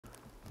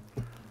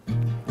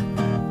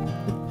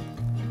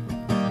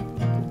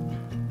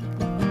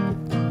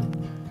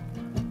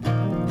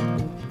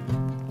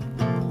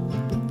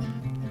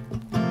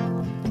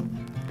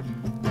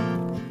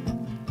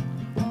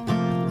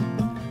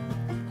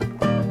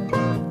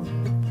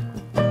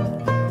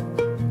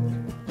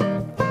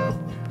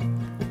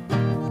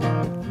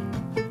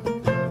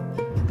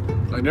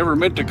I never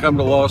meant to come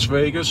to Las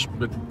Vegas,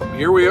 but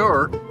here we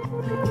are.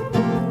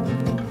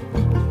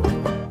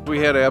 We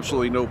had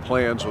absolutely no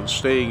plans on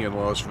staying in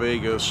Las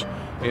Vegas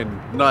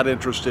and not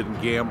interested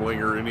in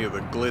gambling or any of the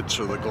glitz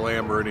or the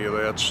glamour, any of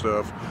that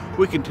stuff.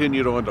 We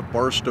continued on to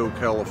Barstow,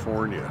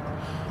 California.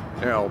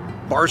 Now,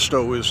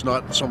 Barstow is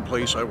not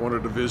someplace I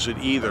wanted to visit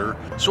either,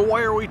 so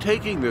why are we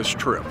taking this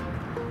trip?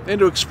 And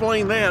to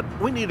explain that,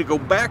 we need to go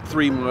back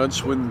 3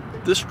 months when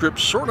this trip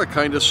sort of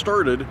kind of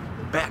started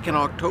back in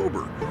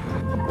October.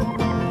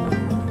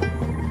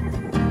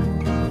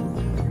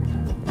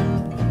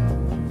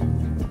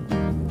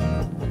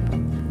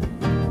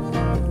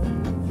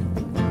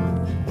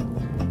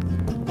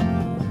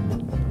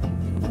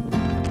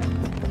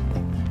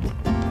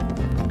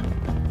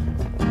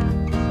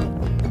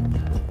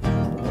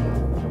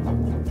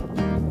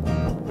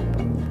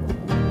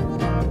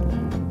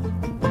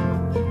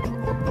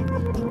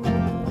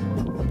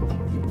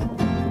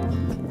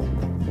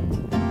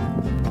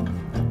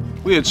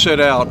 We had set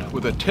out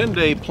with a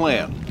 10-day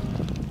plan.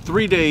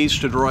 3 days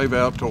to drive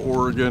out to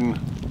Oregon,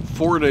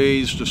 4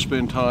 days to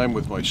spend time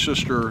with my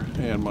sister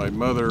and my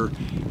mother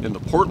in the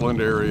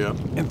Portland area,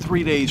 and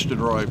 3 days to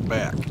drive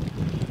back.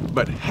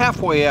 But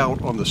halfway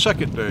out on the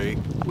second day,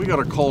 we got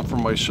a call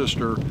from my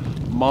sister.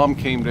 Mom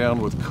came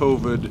down with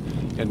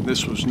COVID, and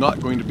this was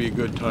not going to be a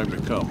good time to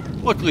come.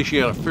 Luckily, she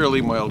had a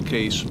fairly mild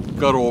case,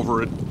 got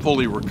over it,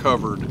 fully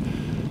recovered.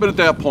 But at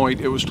that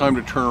point, it was time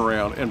to turn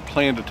around and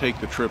plan to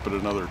take the trip at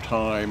another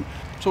time.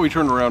 So we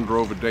turned around,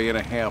 drove a day and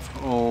a half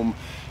home,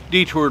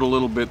 detoured a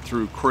little bit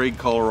through Craig,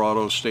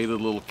 Colorado, stayed at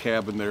a little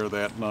cabin there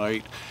that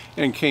night,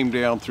 and came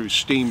down through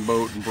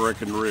Steamboat and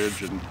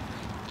Breckenridge and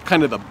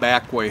kind of the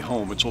back way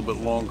home. It's a little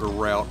bit longer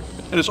route.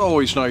 And it's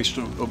always nice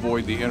to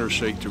avoid the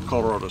interstate through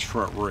Colorado's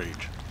Front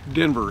Range.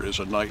 Denver is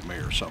a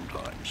nightmare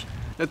sometimes.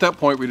 At that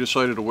point, we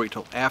decided to wait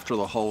till after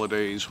the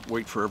holidays,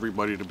 wait for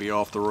everybody to be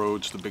off the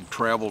roads, the big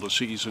travel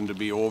season to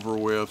be over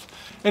with.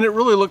 And it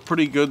really looked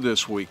pretty good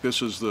this week.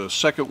 This is the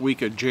second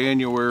week of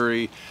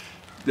January.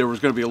 There was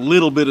going to be a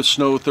little bit of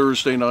snow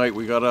Thursday night.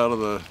 We got out of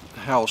the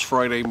house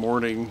Friday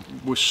morning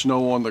with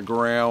snow on the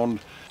ground.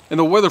 And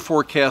the weather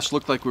forecast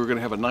looked like we were going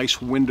to have a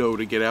nice window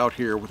to get out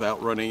here without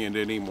running into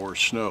any more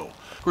snow.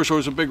 Of course, there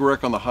was a big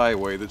wreck on the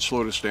highway that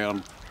slowed us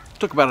down.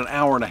 Took about an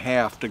hour and a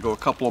half to go a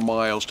couple of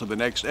miles to the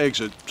next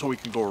exit so we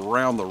could go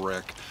around the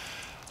wreck.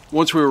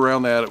 Once we were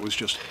around that, it was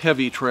just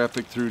heavy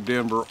traffic through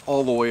Denver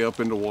all the way up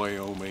into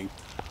Wyoming.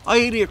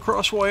 I-80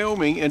 across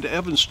Wyoming into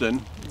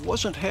Evanston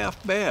wasn't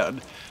half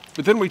bad,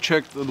 but then we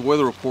checked the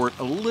weather report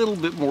a little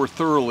bit more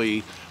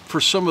thoroughly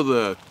for some of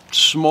the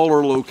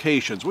smaller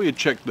locations. We had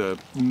checked the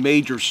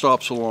major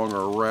stops along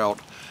our route,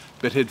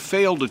 but had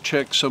failed to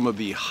check some of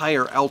the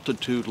higher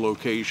altitude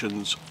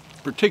locations,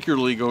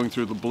 particularly going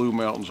through the Blue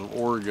Mountains of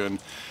Oregon,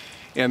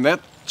 and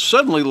that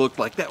suddenly looked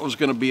like that was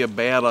going to be a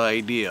bad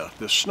idea.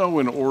 The snow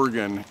in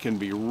Oregon can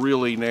be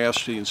really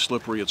nasty and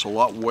slippery. It's a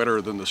lot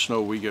wetter than the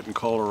snow we get in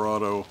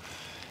Colorado,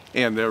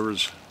 and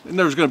there's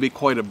going to be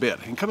quite a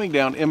bit. And coming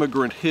down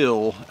Immigrant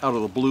Hill out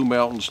of the Blue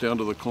Mountains down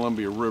to the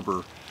Columbia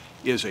River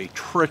is a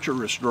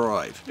treacherous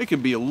drive. It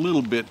can be a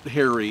little bit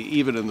hairy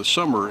even in the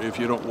summer if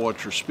you don't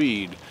watch your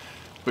speed,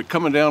 but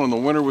coming down in the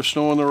winter with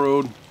snow on the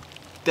road,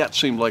 that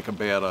seemed like a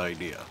bad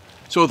idea.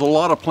 So with a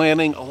lot of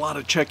planning, a lot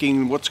of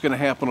checking what's going to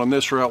happen on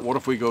this route, what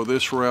if we go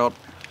this route,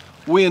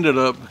 we ended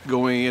up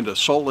going into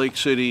Salt Lake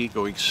City,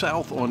 going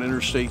south on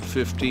Interstate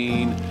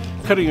 15,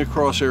 cutting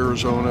across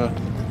Arizona,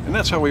 and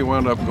that's how we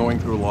wound up going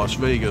through Las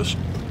Vegas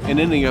and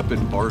ending up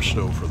in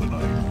Barstow for the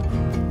night.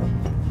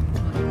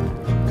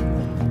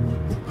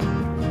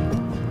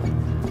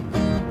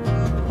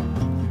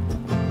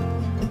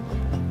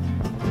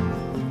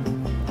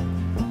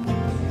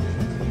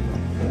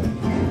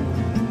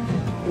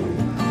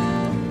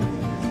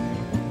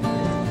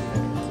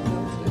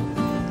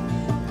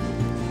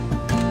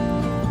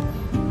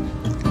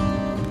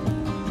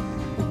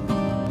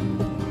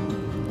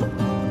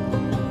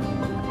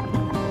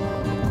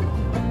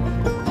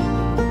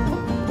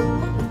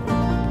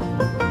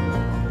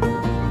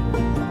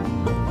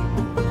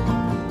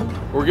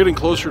 We're getting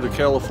closer to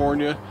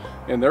California,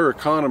 and their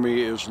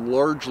economy is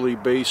largely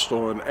based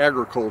on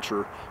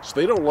agriculture, so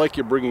they don't like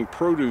you bringing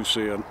produce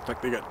in. In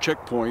fact, they got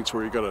checkpoints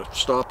where you got to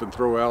stop and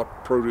throw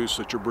out produce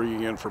that you're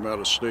bringing in from out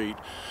of state.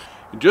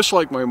 And just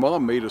like my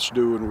mom made us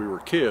do when we were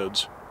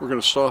kids, we're going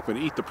to stop and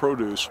eat the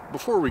produce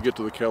before we get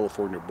to the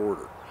California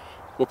border.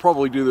 We'll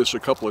probably do this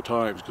a couple of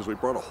times because we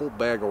brought a whole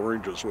bag of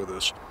oranges with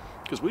us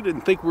because we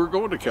didn't think we were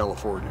going to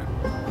California.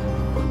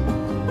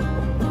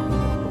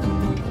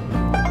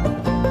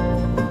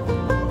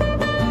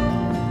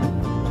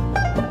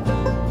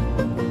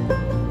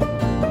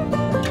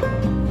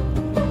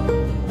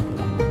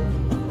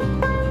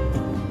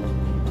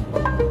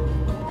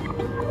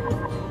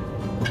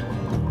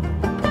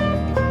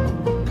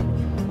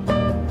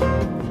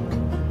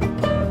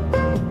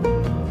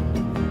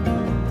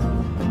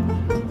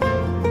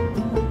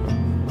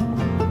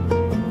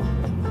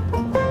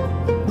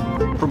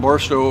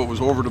 Barstow, it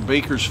was over to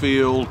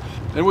Bakersfield,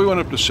 then we went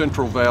up to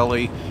Central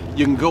Valley.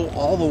 You can go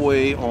all the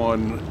way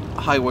on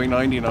Highway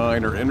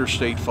 99 or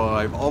Interstate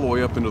 5 all the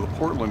way up into the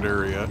Portland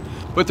area,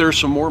 but there's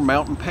some more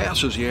mountain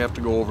passes you have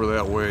to go over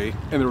that way,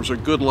 and there was a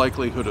good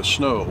likelihood of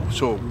snow.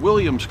 So at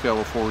Williams,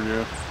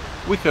 California,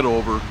 we cut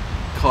over,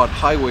 caught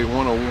Highway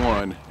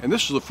 101, and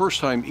this is the first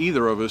time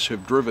either of us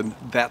have driven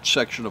that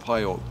section of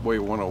Highway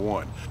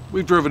 101.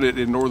 We've driven it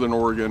in Northern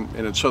Oregon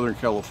and in Southern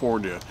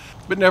California,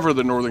 but never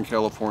the Northern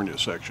California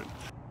section.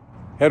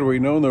 Had we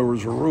known there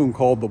was a room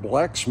called the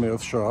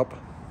blacksmith shop,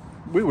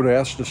 we would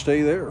ask to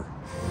stay there.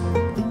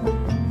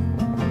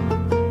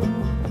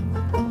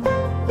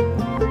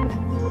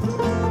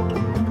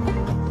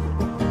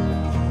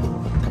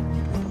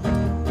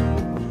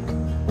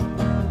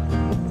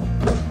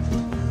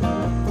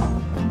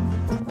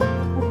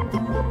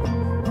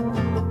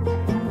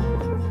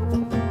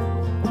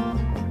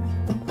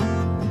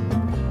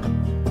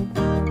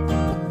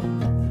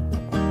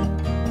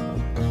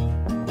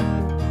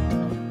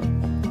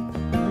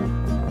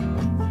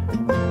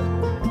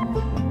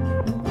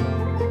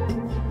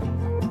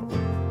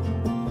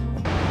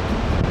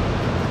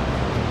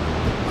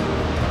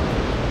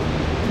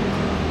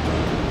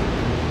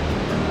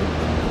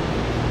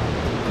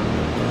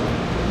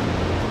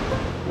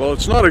 Well,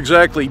 it's not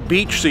exactly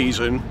beach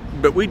season,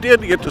 but we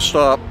did get to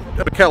stop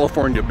at a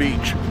California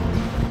beach.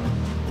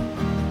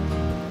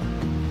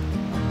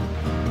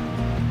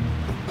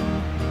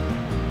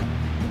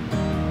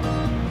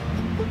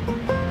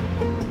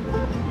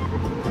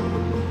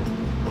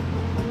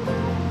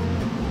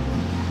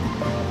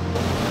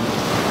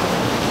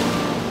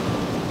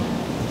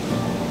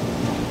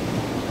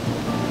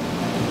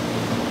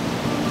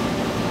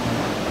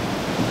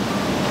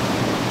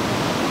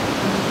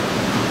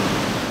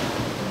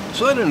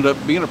 So that ended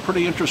up being a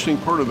pretty interesting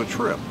part of the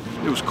trip.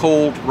 It was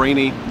cold,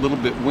 rainy, a little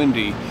bit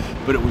windy,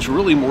 but it was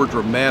really more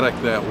dramatic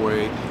that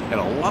way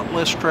and a lot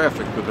less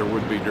traffic than there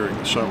would be during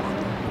the summer.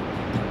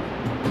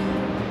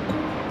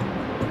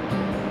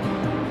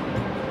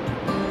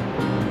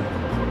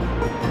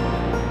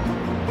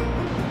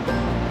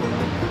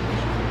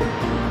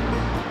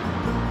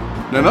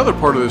 Now, another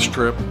part of this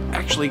trip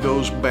actually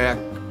goes back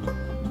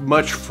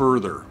much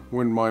further.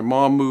 When my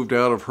mom moved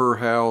out of her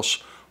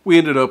house, we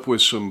ended up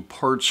with some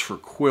parts for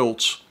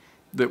quilts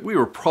that we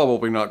were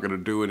probably not going to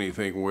do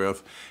anything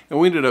with, and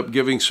we ended up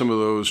giving some of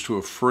those to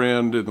a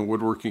friend in the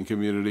woodworking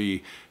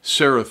community,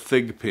 Sarah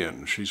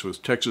Thigpen. She's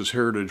with Texas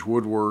Heritage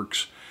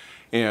Woodworks,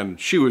 and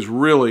she was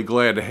really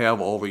glad to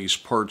have all these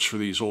parts for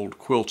these old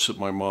quilts that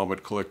my mom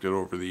had collected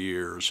over the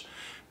years.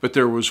 But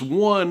there was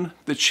one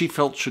that she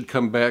felt should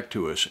come back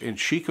to us, and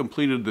she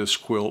completed this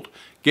quilt,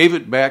 gave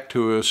it back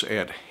to us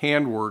at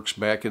Handworks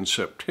back in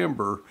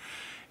September.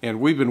 And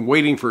we've been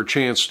waiting for a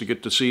chance to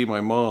get to see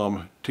my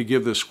mom to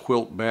give this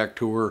quilt back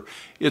to her.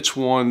 It's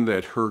one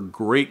that her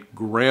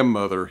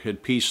great-grandmother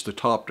had pieced the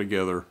top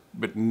together,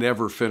 but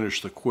never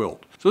finished the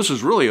quilt. So this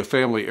is really a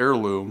family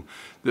heirloom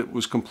that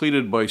was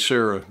completed by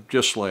Sarah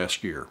just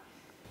last year.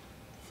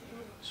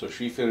 So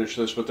she finished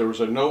this, but there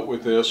was a note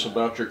with this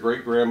about your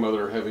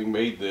great-grandmother having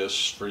made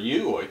this for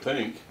you, I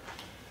think.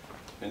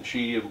 And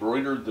she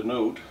embroidered the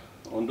note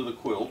onto the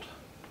quilt.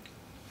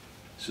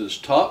 It says,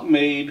 top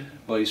made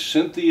by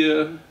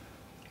Cynthia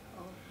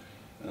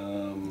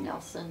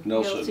Nelson.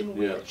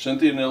 Yeah,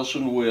 Cynthia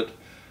Nelson Witt,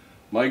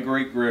 my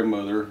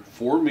great-grandmother,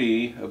 for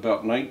me,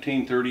 about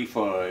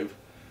 1935.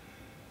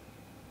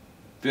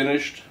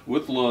 Finished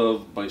with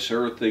love by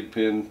Sarah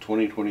Thigpen,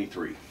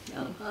 2023.